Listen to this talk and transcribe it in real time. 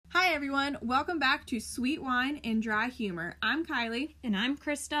Hey everyone, welcome back to Sweet Wine and Dry Humor. I'm Kylie. And I'm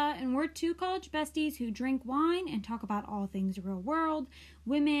Krista, and we're two college besties who drink wine and talk about all things real world,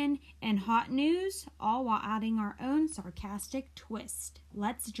 women, and hot news, all while adding our own sarcastic twist.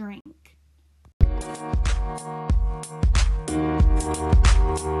 Let's drink.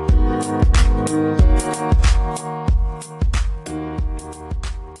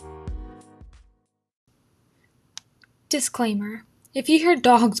 Disclaimer. If you hear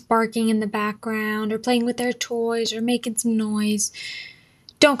dogs barking in the background or playing with their toys or making some noise,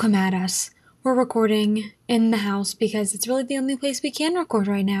 don't come at us. We're recording in the house because it's really the only place we can record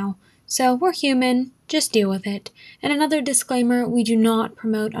right now. So we're human, just deal with it. And another disclaimer, we do not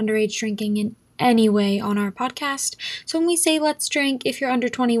promote underage drinking in any way on our podcast. So when we say let's drink, if you're under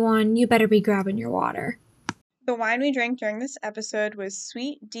 21, you better be grabbing your water. The wine we drank during this episode was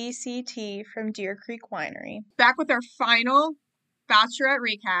Sweet DCT from Deer Creek Winery. Back with our final Bachelorette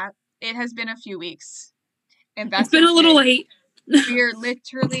recap. It has been a few weeks. And that's It's been a little late.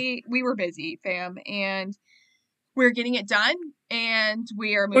 We were busy, fam, and we're getting it done, and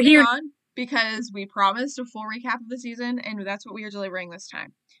we are moving on because we promised a full recap of the season, and that's what we are delivering this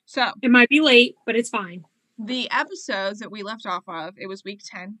time. So it might be late, but it's fine. The episodes that we left off of, it was week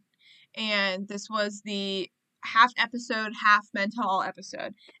 10, and this was the half episode, half mental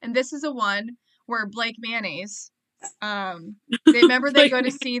episode, and this is a one where Blake Mayonnaise, they go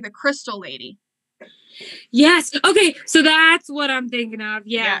to see the Crystal Lady. Yes. Okay, so that's what I'm thinking of.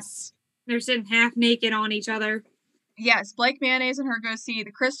 Yes. They're sitting half naked on each other. Yes, Blake Mayonnaise and her go see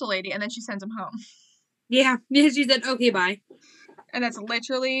the Crystal Lady, and then she sends him home. Yeah, she said, okay, bye. And that's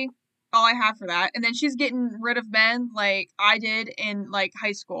literally all I have for that. And then she's getting rid of men like I did in, like,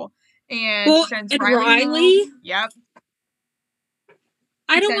 high school. And she sends Riley home. Yep.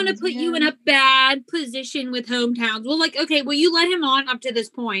 I don't want to put you in a bad position with hometowns. Well, like, okay, well, you let him on up to this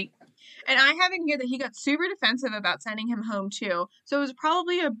point. And I have in here that he got super defensive about sending him home, too. So it was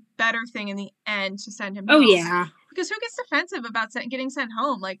probably a better thing in the end to send him home. Oh, yeah. Because who gets defensive about getting sent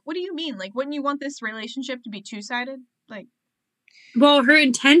home? Like, what do you mean? Like, wouldn't you want this relationship to be two-sided? Like, well, her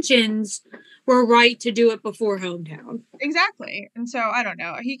intentions were right to do it before hometown. Exactly. And so, I don't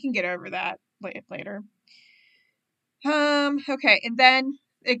know. He can get over that later. Okay. And then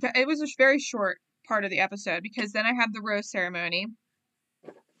it was a very short part of the episode because then I have the rose ceremony.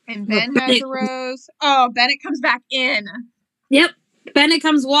 And Ben has the rose. Oh, Bennett comes back in. Yep. Bennett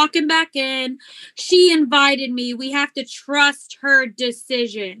comes walking back in. She invited me. We have to trust her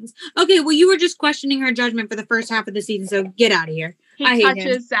decisions. Okay, well, you were just questioning her judgment for the first half of the season, so get out of here. He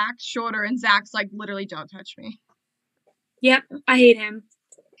touches Zach's shoulder, and Zach's like, literally, don't touch me. Yep, I hate him.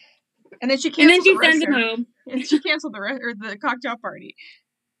 And then she sends him home. And she canceled the cocktail party.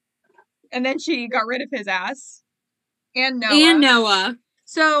 And then she got rid of his ass. And Noah.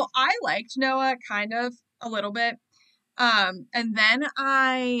 So I liked Noah kind of a little bit. And then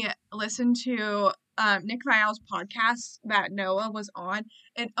I listened to Nick Viall's podcast that Noah was on.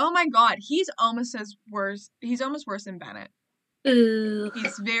 And oh my God, he's almost worse than Bennett. Ugh.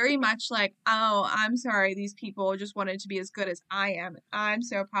 He's very much like, oh, I'm sorry, these people just wanted to be as good as I am. I'm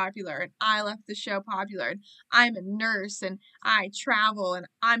so popular, and I left the show popular, and I'm a nurse, and I travel, and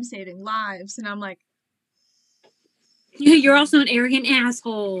I'm saving lives. And I'm like, you're also an arrogant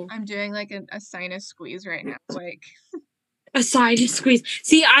asshole. I'm doing like a sinus squeeze right now. Like a sinus squeeze.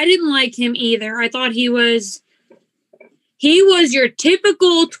 See, I didn't like him either. I thought he was your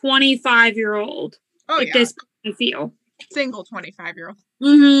typical 25-year-old. Oh, yeah. This I feel. Single 25-year-old.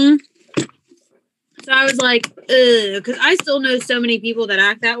 Mm-hmm. So I was like, ugh, because I still know so many people that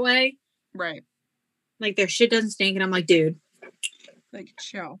act that way. Right. Like, their shit doesn't stink, and I'm like, dude. Like,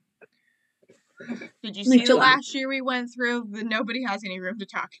 chill. Did you see the last year we went through? Nobody has any room to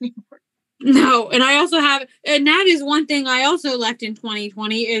talk anymore. No, and I also have, and that is one thing I also left in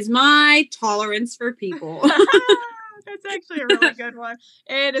 2020 is my tolerance for people. That's actually a really good one.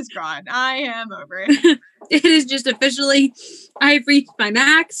 It is gone. I am over it. It is just officially, I've reached my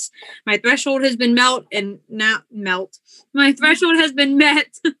max. My threshold has been My threshold has been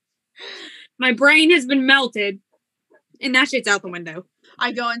met. My brain has been melted. And that shit's out the window.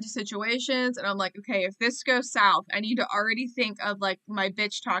 I go into situations and I'm like, okay, if this goes south, I need to already think of like my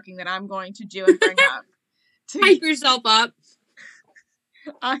bitch talking that I'm going to do and bring up. Hype yourself up.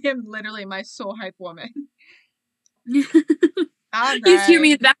 I am literally my soul hype woman. You just hear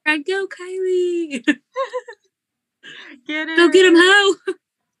me in the background, go Kylie. Get it. Go get him, ho.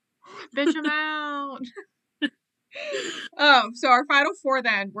 Bitch him out. Oh, so our final four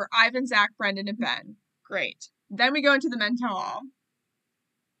then were Ivan, Zach, Brendan, and Ben. Great. Then we go into the men tell all.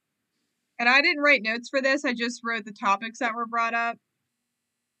 And I didn't write notes for this. I just wrote the topics that were brought up.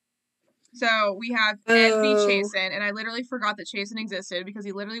 So we have Ed v. Chasen, and I literally forgot that Chasen existed because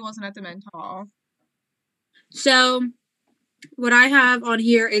he literally wasn't at the mental hall. So what I have on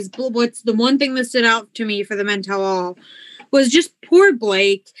here is what's the one thing that stood out to me for the mental hall was just poor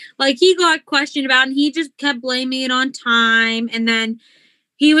Blake. Like, he got questioned about and he just kept blaming it on time. And then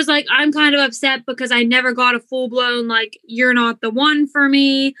he was like, I'm kind of upset because I never got a full-blown, like, you're not the one for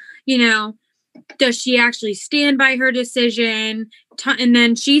me. You know, does she actually stand by her decision? And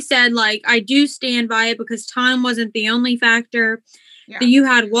then she said, like, I do stand by it because time wasn't the only factor. Yeah. That you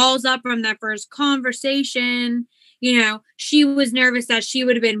had walls up from that first conversation. You know, she was nervous that she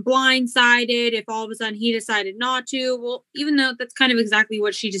would have been blindsided if all of a sudden he decided not to. Well, even though that's kind of exactly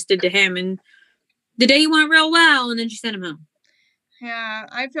what she just did to him. And the day went real well, and then she sent him home. Yeah,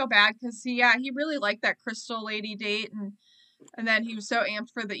 I feel bad because he really liked that Crystal lady date, and then he was so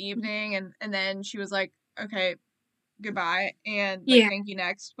amped for the evening, and then she was like, okay, goodbye, and like, thank you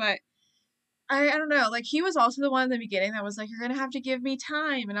next. But I don't know, like, he was also the one in the beginning that was like, you're gonna have to give me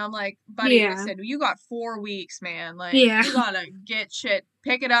time, and I'm like, buddy, listen, you got 4 weeks, man, like, you gotta get shit,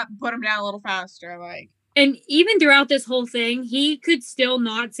 pick it up and put him down a little faster, like. And even throughout this whole thing, he could still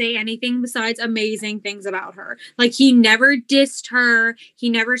not say anything besides amazing things about her. Like, he never dissed her. He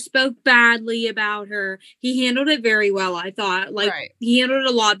never spoke badly about her. He handled it very well, I thought. Like, he handled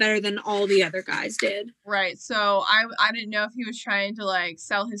it a lot better than all the other guys did. Right. So I didn't know if he was trying to, like,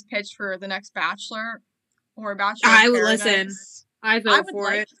 sell his pitch for the next Bachelor or Bachelor in Paradise. I would listen. I vote for it. I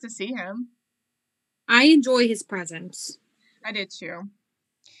would like to see him. I enjoy his presence. I did too.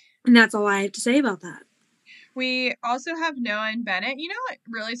 And that's all I have to say about that. We also have Noah and Bennett. You know what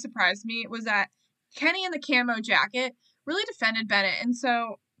really surprised me was that Kenny in the camo jacket really defended Bennett. And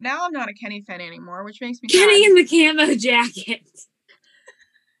so now I'm not a Kenny fan anymore, which makes me Kenny sad. in the camo jacket.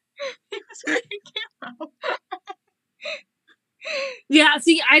 He was wearing camo. Yeah,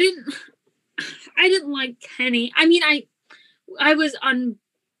 see, I didn't like Kenny. I mean, I was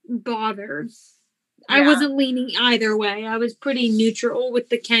unbothered. Yeah. I wasn't leaning either way. I was pretty neutral with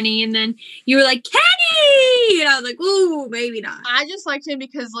the Kenny, and then you were like, Kenny! And I was like, ooh, maybe not. I just liked him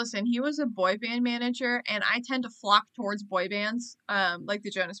because, listen, he was a boy band manager, and I tend to flock towards boy bands, like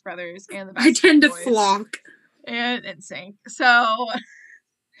the Jonas Brothers and the Backstreet I tend to Boys flock. And NSYNC. So,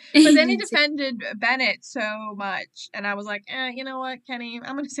 but then he defended Bennett so much, and I was like, you know what, Kenny?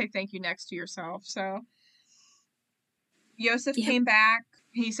 I'm going to say thank you next to yourself. So, Yosef came back.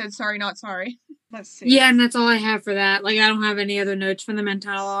 He said, sorry, not sorry. Let's see. Yeah, and that's all I have for that. Like, I don't have any other notes from the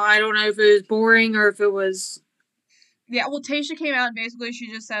mental law. I don't know if it was boring or if it was... Yeah, well, Tayshia came out and basically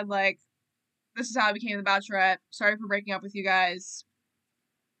she just said, like, this is how I became the Bachelorette. Sorry for breaking up with you guys.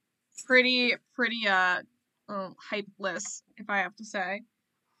 Pretty, hypeless, if I have to say.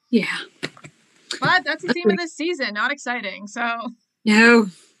 Yeah. But that's the theme of this season. Not exciting, so... No.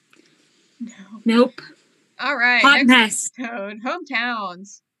 Nope. All right. Hot mess. Episode,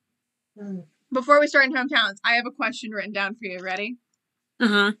 hometowns. Before we start in hometowns, I have a question written down for you. Ready?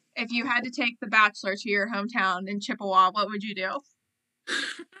 Uh-huh. If you had to take the Bachelor to your hometown in Chippewa, what would you do?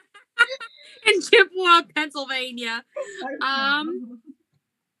 In Chippewa, Pennsylvania.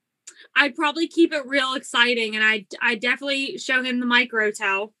 I'd probably keep it real exciting, and I'd definitely show him the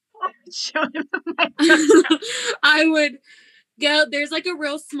microtel. Show him the microtel. I would go. There's like a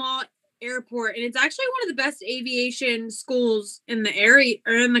real small airport, and it's actually one of the best aviation schools in the area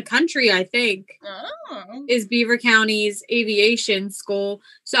or in the country, I think. Is Beaver County's aviation school.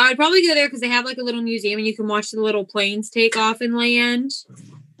 So I'd probably go there because they have like a little museum and you can watch the little planes take off and land.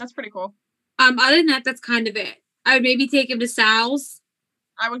 That's pretty cool. Other than that, that's kind of it. I would maybe take him to Sal's.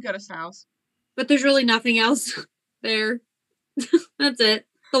 I would go to Sal's. But there's really nothing else there. That's it.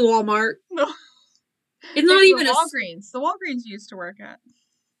 The Walmart. No. It's not even the Walgreens. The Walgreens you used to work at.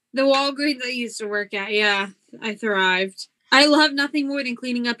 The Walgreens I used to work at, yeah. I thrived. I love nothing more than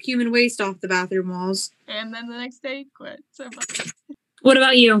cleaning up human waste off the bathroom walls. And then the next day, quit. So what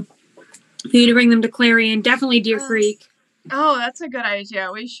about you? You need to bring them to Clarion. Definitely Deer Creek. Oh, that's a good idea.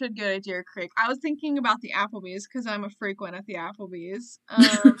 We should go to Deer Creek. I was thinking about the Applebee's because I'm a frequent at the Applebee's.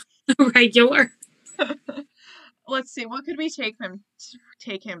 Regular. Let's see. What could we take him to?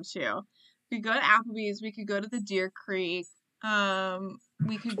 We could go to Applebee's. We could go to the Deer Creek.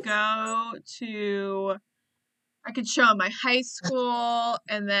 We could go to, I could show him my high school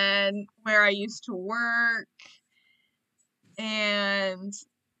and then where I used to work. And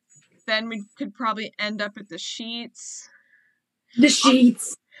then we could probably end up at the Sheets. The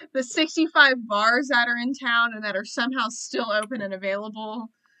Sheets. The 65 bars that are in town and that are somehow still open and available.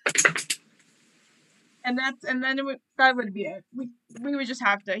 And that would be it. We would just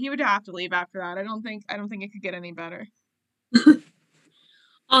have to, he would have to leave after that. I don't think it could get any better.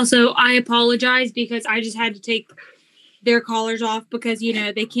 Also, I apologize because I just had to take their collars off because,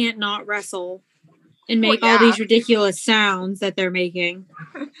 they can't not wrestle and make all these ridiculous sounds that they're making.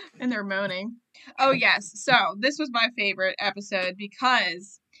 And they're moaning. Oh, yes. So this was my favorite episode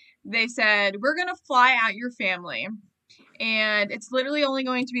because they said, we're going to fly out your family. And it's literally only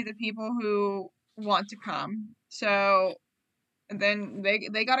going to be the people who want to come. So then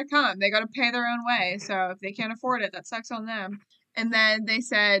they got to come. They got to pay their own way. So if they can't afford it, that sucks on them. And then they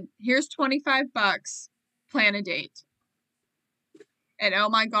said, here's $25. Plan a date. And oh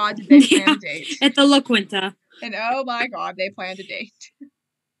my God, did they plan a date. At the La Quinta. And oh my God, they planned a date.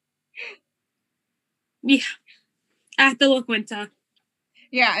 Yeah. At the La Quinta.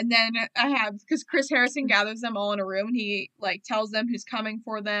 Yeah, and then because Chris Harrison gathers them all in a room, and he, tells them who's coming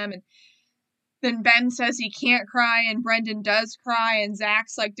for them, and then Ben says he can't cry, and Brendan does cry, and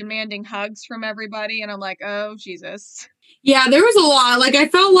Zach's, demanding hugs from everybody, and I'm like, oh, Jesus. Yeah, there was a lot. I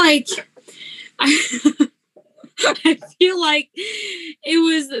felt like... I feel like it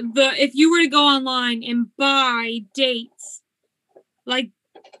was if you were to go online and buy dates,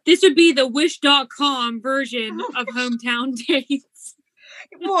 this would be the wish.com version of hometown dates.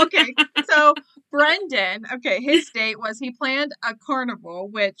 Well, okay, so Brendan, his date was he planned a carnival,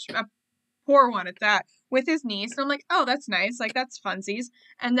 which a poor one at that, with his niece. And I'm like, oh, that's nice. That's funsies.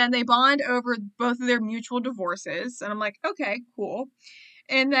 And then they bond over both of their mutual divorces. And I'm like, okay, cool.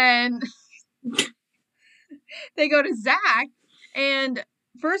 And then they go to Zach, and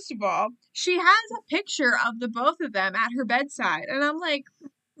first of all, she has a picture of the both of them at her bedside. And I'm like,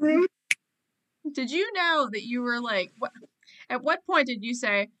 did you know that you were what? At what point did you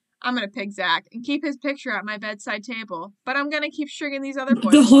say, I'm going to pick Zach and keep his picture at my bedside table, but I'm going to keep stringing these other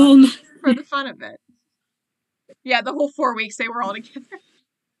boys along for the fun of it? Yeah, the whole 4 weeks they were all together.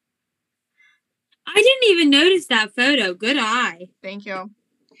 I didn't even notice that photo. Good eye. Thank you.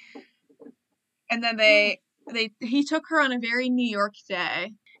 And then he took her on a very New York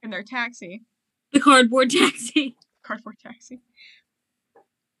day in their taxi. The cardboard taxi. Cardboard taxi.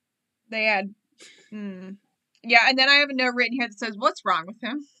 They had... Yeah, and then I have a note written here that says, what's wrong with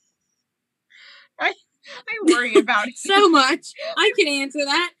him? I worry about him. So much. I can answer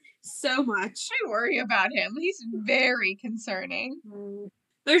that. So much. I worry about him. He's very concerning.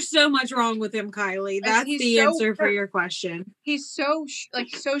 There's so much wrong with him, Kylie. That's the answer for your question. He's so,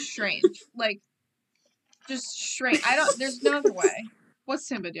 so strange. Just strange. There's no other way. What's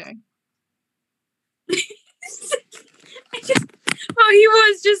Simba doing? He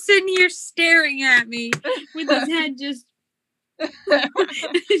was just sitting here staring at me with his head just let's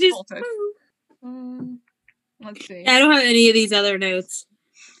see. I don't have any of these other notes.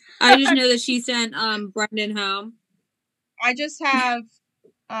 I just know that she sent Brendan home. I just have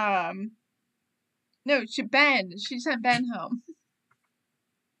no, she sent Ben home.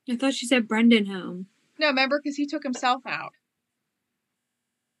 I thought she said Brendan home. No, remember, because he took himself out.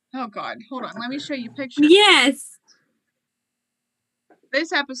 Oh God, hold on, let me show you pictures. Yes.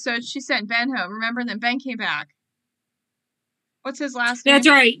 This episode, she sent Ben home, remember? And then Ben came back. What's his last name? That's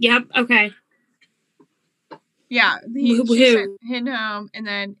right. Yep. Okay. Yeah. She sent him home, and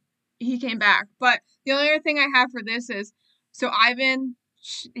then he came back. But the only other thing I have for this is, so Ivan,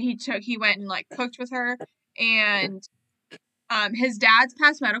 he went and cooked with her, and his dad's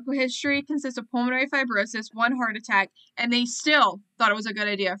past medical history consists of pulmonary fibrosis, 1 heart attack, and they still thought it was a good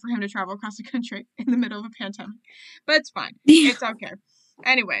idea for him to travel across the country in the middle of a pandemic. But it's fine. It's okay.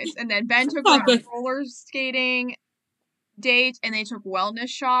 Anyways, and then Ben took her on a roller skating date, and they took wellness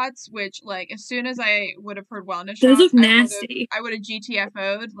shots, which, as soon as I would have heard wellness those shots, look nasty. I would have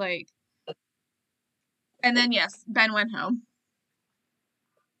GTFO'd, and then, yes, Ben went home.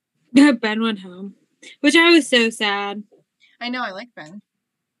 Ben went home, which I was so sad. I know, I like Ben.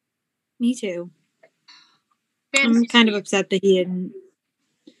 Me too. Ben's I'm kind of upset that he didn't.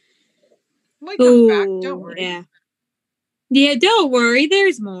 Well, he comes back, don't worry. Yeah. Yeah, don't worry,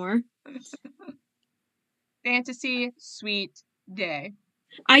 there's more. Fantasy Suite Day.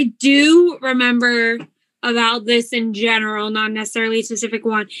 I do remember about this in general, not necessarily a specific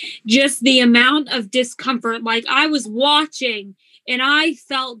one, just the amount of discomfort. I was watching and I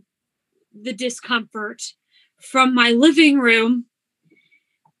felt the discomfort from my living room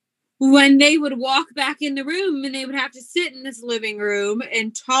when they would walk back in the room and they would have to sit in this living room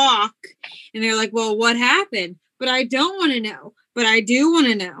and talk. And they're like, well, what happened? But I don't want to know. But I do want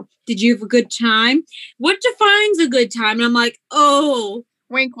to know. Did you have a good time? What defines a good time? And I'm like, oh.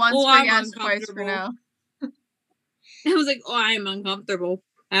 Wink once for yes, twice for no. I was like, I'm uncomfortable.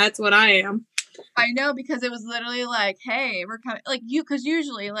 That's what I am. I know, because it was literally hey, we're kind of, because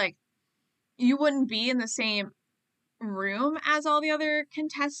usually, you wouldn't be in the same room as all the other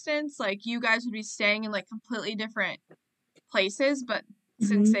contestants. Like, you guys would be staying in, like, completely different places, but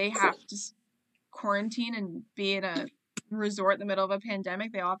since they have to quarantine and be in a resort in the middle of a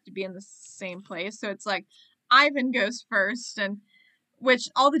pandemic, they all have to be in the same place. So it's like, Ivan goes first, and which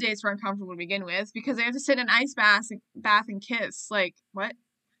all the dates were uncomfortable to begin with because they have to sit in an ice bath and kiss. Like, what?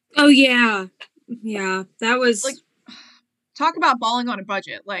 Oh, yeah. Yeah, that was... Like, talk about balling on a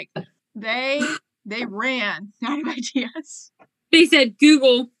budget. Like, they ran out of ideas. They said,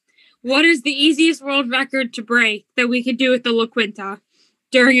 Google, what is the easiest world record to break that we could do with the La Quinta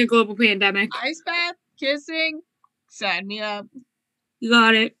during a global pandemic? Ice bath, kissing, sign me up. You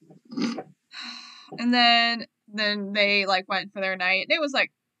got it. And then they, like, went for their night. It was,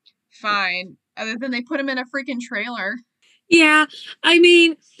 like, fine. Other than they put him in a freaking trailer. Yeah, I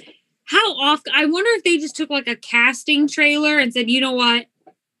mean, how often... I wonder if they just took, like, a casting trailer and said, you know what?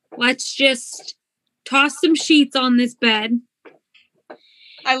 Let's just toss some sheets on this bed.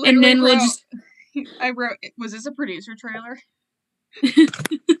 And then we'll just... I wrote, was this a producer trailer?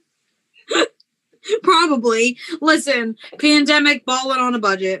 Probably. Listen, pandemic, balling on a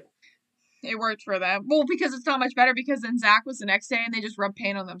budget. It worked for them. Well, because it's not much better because then Zach was the next day and they just rubbed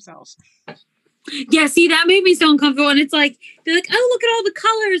paint on themselves. Yeah, see, that made me so uncomfortable. And it's like, they're like, oh, look at all the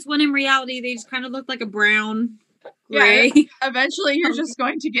colors. When in reality, they just kind of look like a brown gray. Yeah, eventually you're just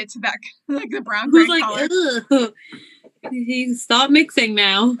going to get to that, like, the brown gray color. Ugh. Stop mixing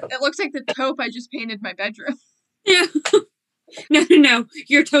now. It looks like the taupe I just painted my bedroom. Yeah. No.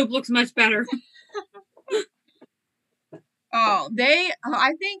 Your taupe looks much better.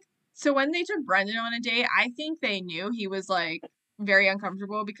 I think, so when they took Brendan on a date, I think they knew he was, like, very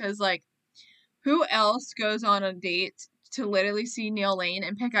uncomfortable because, like, who else goes on a date to literally see Neil Lane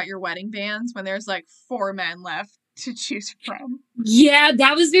and pick out your wedding bands when there's, like, 4 men left to choose from? Yeah,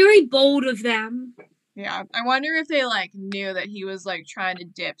 that was very bold of them. Yeah, I wonder if they, like, knew that he was, like, trying to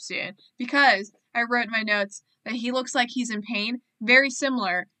dip soon. Because I wrote in my notes that he looks like he's in pain, very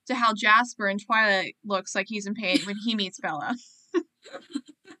similar to how Jasper in Twilight looks like he's in pain when he meets Bella.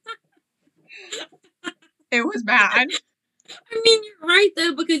 It was bad. I mean, you're right,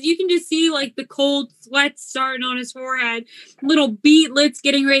 though, because you can just see, like, the cold sweat starting on his forehead, little beetlets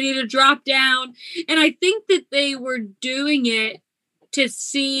getting ready to drop down. And I think that they were doing it to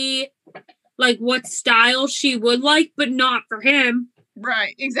see, like, what style she would like, but not for him.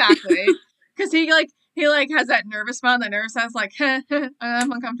 Right, exactly. Because he has that nervous smile, that nervous sounds like, I'm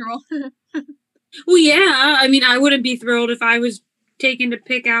uncomfortable. Well, yeah, I mean, I wouldn't be thrilled if I was taken to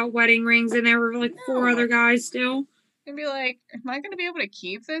pick out wedding rings and there were, like, 4 other guys still. And be like, am I going to be able to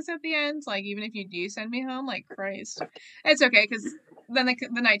keep this at the end? Like, even if you do send me home? Like, Christ. It's okay, because then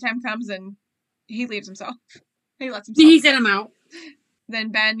the nighttime comes and he leaves himself. He lets himself. He sent him out. Then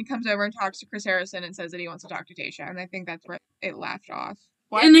Ben comes over and talks to Chris Harrison and says that he wants to talk to Tayshia. And I think that's where it left off.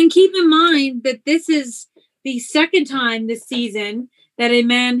 What? And then keep in mind that this is the second time this season that a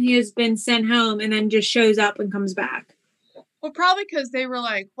man has been sent home and then just shows up and comes back. Well, probably because they were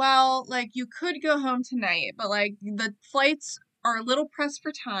like, well, like, you could go home tonight, but, like, the flights are a little pressed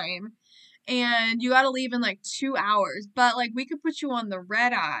for time, and you gotta leave in, like, 2 hours, but, like, we could put you on the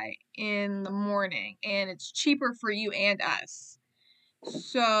red eye in the morning, and it's cheaper for you and us.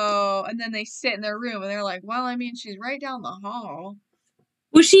 So, and then they sit in their room, and they're like, well, I mean, she's right down the hall.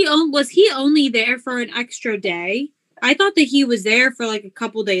 Was he only there for an extra day? I thought that he was there for, like, a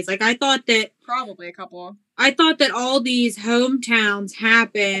couple days. Like, I thought that... Probably a couple. I thought that all these hometowns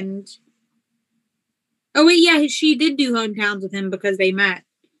happened... Oh, wait, yeah, she did do hometowns with him because they met.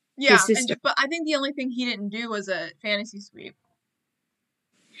 Yeah, but I think the only thing he didn't do was a fantasy suite.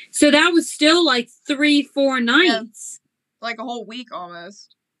 So that was still, like, 3-4 nights. Yeah, like a whole week,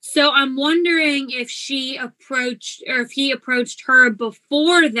 almost. So I'm wondering if he approached her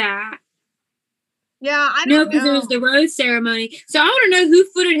before that. Yeah, I don't know. No, because it was the rose ceremony. So I want to know who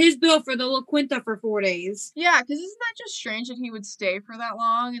footed his bill for the La Quinta for 4 days. Yeah, because isn't that just strange that he would stay for that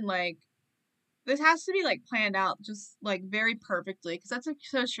long? And, like, this has to be, like, planned out just, like, very perfectly. Because that's, like,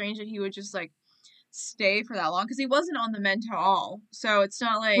 so strange that he would just, like, stay for that long. Because he wasn't on the men to all. So it's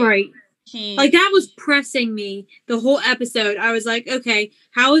not like... Right. Like, that was pressing me the whole episode. I was like, okay,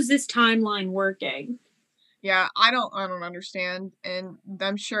 how is this timeline working? Yeah, I don't understand, and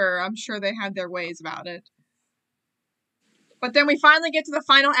I'm sure they had their ways about it. But then we finally get to the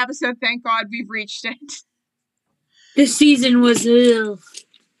final episode. Thank God we've reached it. This season was he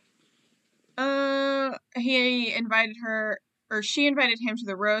invited her, or she invited him to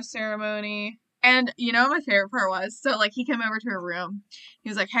the rose ceremony, and you know what my favorite part was? So, like, he came over to her room. He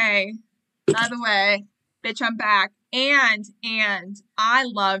was like, "Hey, by the way, bitch, I'm back, and I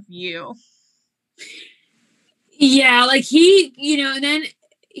love you." Yeah, like he, and then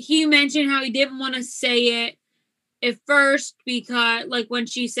he mentioned how he didn't want to say it at first because, like, when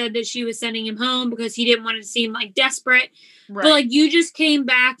she said that she was sending him home because he didn't want to seem, like, desperate. Right. But, like, you just came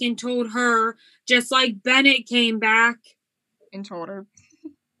back and told her, just like Bennett came back. And told her.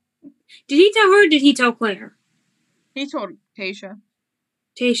 Did he tell her or did he tell Claire? He told Tayshia.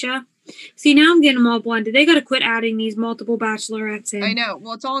 Tayshia? See, now I'm getting them all blended. They gotta quit adding these multiple bachelorettes in. I know.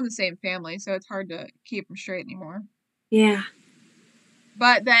 Well, it's all in the same family, so it's hard to keep them straight anymore. Yeah.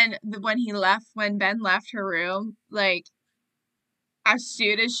 But then when Ben left her room, like, as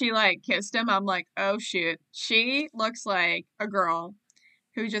soon as she, like, kissed him, I'm like, oh, shoot. She looks like a girl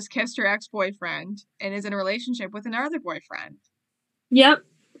who just kissed her ex-boyfriend and is in a relationship with another boyfriend. Yep.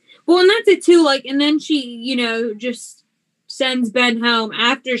 Well, and that's it, too. Like, and then she, just sends Ben home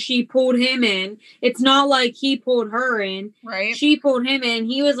after she pulled him in. It's not like he pulled her in. Right. She pulled him in.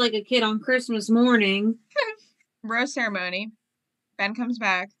 He was like a kid on Christmas morning. Rose ceremony. Ben comes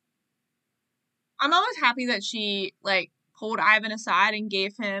back. I'm always happy that she, like, pulled Ivan aside and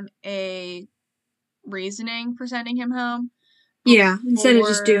gave him a reasoning for sending him home. Yeah, instead of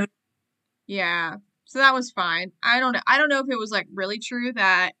just doing. Yeah. So that was fine. I don't know if it was, like, really true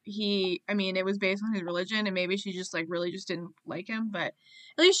that it was based on his religion and maybe she just, like, really just didn't like him, but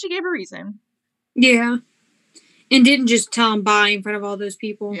at least she gave a reason. Yeah. And didn't just tell him bye in front of all those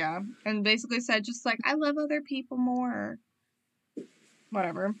people. Yeah. And basically said just, like, I love other people more.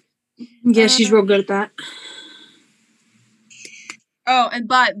 Whatever. Yeah, she's real good at that. Oh,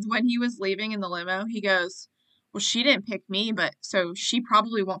 but when he was leaving in the limo, he goes, well, she didn't pick me, but so she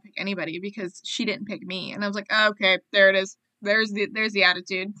probably won't pick anybody because she didn't pick me. And I was like, oh, okay, there it is. There's the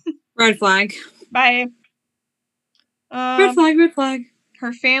attitude. Red flag. Bye. Red flag.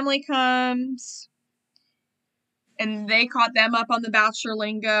 Her family comes, and they caught them up on the Bachelor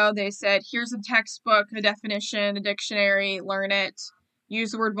lingo. They said, here's a textbook, a definition, a dictionary, learn it.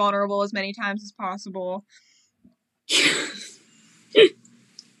 Use the word vulnerable as many times as possible.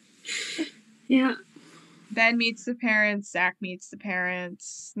 Yeah. Ben meets the parents. Zach meets the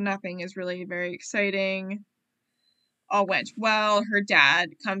parents. Nothing is really very exciting. All went well. Her dad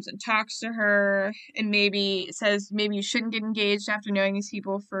comes and talks to her and maybe says maybe you shouldn't get engaged after knowing these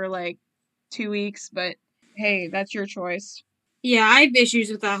people for like 2 weeks, but hey, that's your choice. Yeah, I have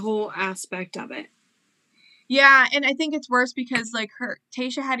issues with that whole aspect of it. Yeah, and I think it's worse because like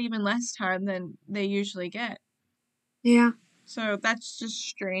Tayshia had even less time than they usually get. Yeah. So that's just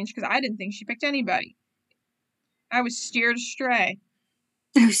strange because I didn't think she picked anybody. I was steered astray.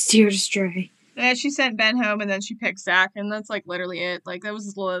 And she sent Ben home and then she picked Zach, and that's like literally it. Like that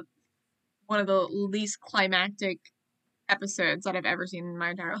was one of the least climactic episodes that I've ever seen in my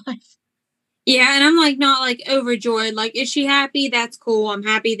entire life. Yeah, and I'm like not like overjoyed. Like, is she happy? That's cool. I'm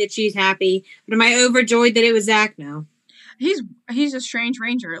happy that she's happy. But am I overjoyed that it was Zach? No. He's a strange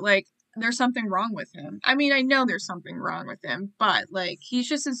ranger. Like, there's something wrong with him. I mean, I know there's something wrong with him, but like he's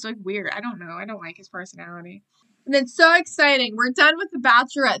just like weird. I don't know. I don't like his personality. And it's so exciting. We're done with The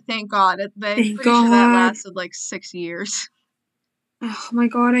Bachelorette, thank God. Thank God. Sure that lasted like 6 years. Oh my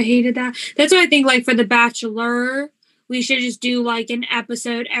God, I hated that. That's why I think like for The Bachelor, we should just do like an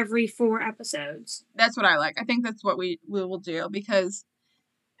episode every 4 episodes. That's what I like. I think that's what we will do because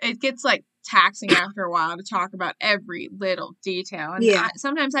it gets like taxing after a while to talk about every little detail. And yeah.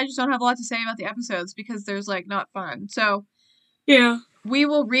 Sometimes I just don't have a lot to say about the episodes because there's like not fun. So yeah. We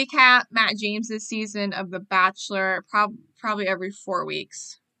will recap Matt James' season of The Bachelor probably every 4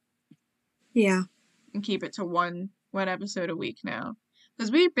 weeks. Yeah. And keep it to one episode a week now.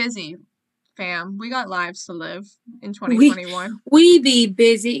 Because we're busy, fam. We got lives to live in 2021. We be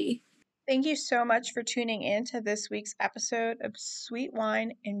busy. Thank you so much for tuning in to this week's episode of Sweet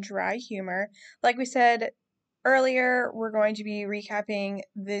Wine and Dry Humor. Like we said earlier, we're going to be recapping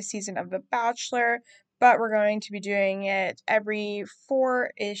this season of The Bachelor, but we're going to be doing it every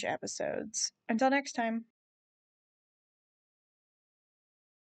 4-ish episodes. Until next time.